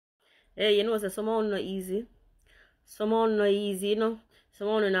Hey, you know, so someone not easy. Someone not easy, you know.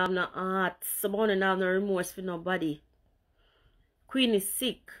 Someone don't have no heart. Someone don't have no remorse for nobody. Queen is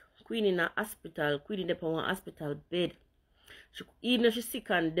sick. Queen in a hospital. Queen in the hospital bed. Even if she's sick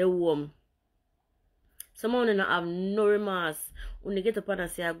and they home. Someone don't have no remorse. When they get up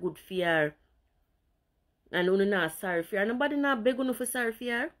and say a good fear. And when not sorry for her. Nobody not beg enough for sorry for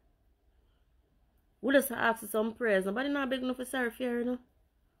her. We just ask for some prayers. Nobody not beg enough for sorry for her, you know.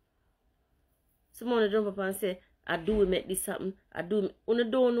 Someone jump up and say, I do make this happen. I do. Una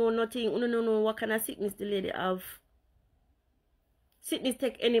don't know nothing. Una don't know what kind of sickness the lady have. Sickness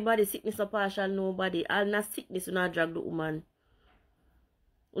take anybody. Sickness a partial nobody. All not sickness una drag the woman.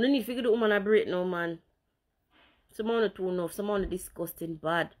 Una need to figure the woman a break now, man. Someone too enough. Someone disgusting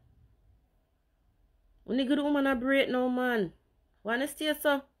bad. Una give the woman a break now, man. Wanna stay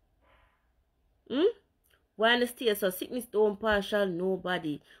so? Wanna stay so? Sickness don't partial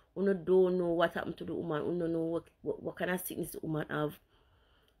nobody. Una don't know what happened to the woman. Una know what kind of sickness the woman have.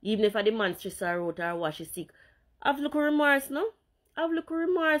 Even if the man stress her out or what she sick. Have little remorse, no? Have little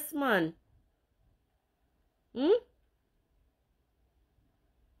remorse, man.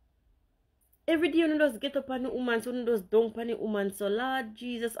 Every day you just get up on the woman, so you just dump on the woman. So Lord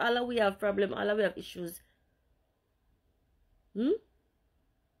Jesus, all of we have problem, all of we have issues.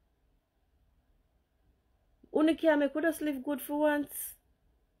 Only can make we just live good for once.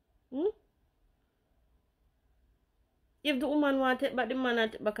 If the woman want to take back the man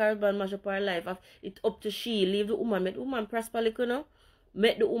and take back her husband, mash up her life, it's up to she. Leave the woman, make the woman prosper little, no?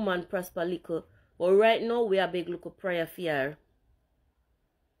 Make the woman prosper little. But right now, we are big little prayer for her.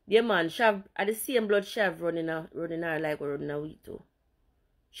 Yeah, man, Shav, at the same blood Shav running her like we're running her we too.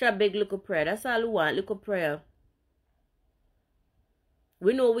 Shav big little prayer. That's all we want, little prayer.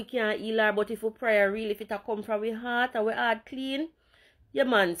 We know we can't heal her, but if we pray really, if it come from our heart and we heart clean, yeah,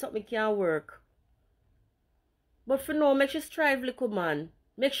 man, something can work. But for now, make sure strive, little man.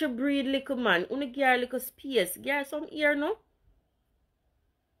 Make sure breathe, little man. Only give her little space. Give her some ear, no?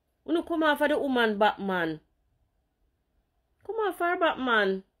 Only come off of the woman back, man. Come off her back,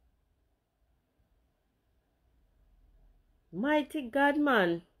 man. Mighty God,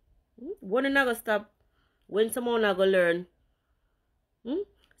 man. One not gonna stop when someone not gonna learn.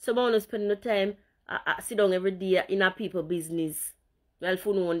 Someone will spend no time sit down every day in a people business. Well,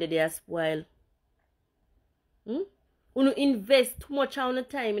 for no one day they are spoiled. You invest too much on the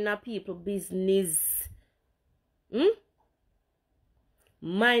time in a people business.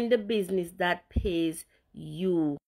 Mind the business that pays you.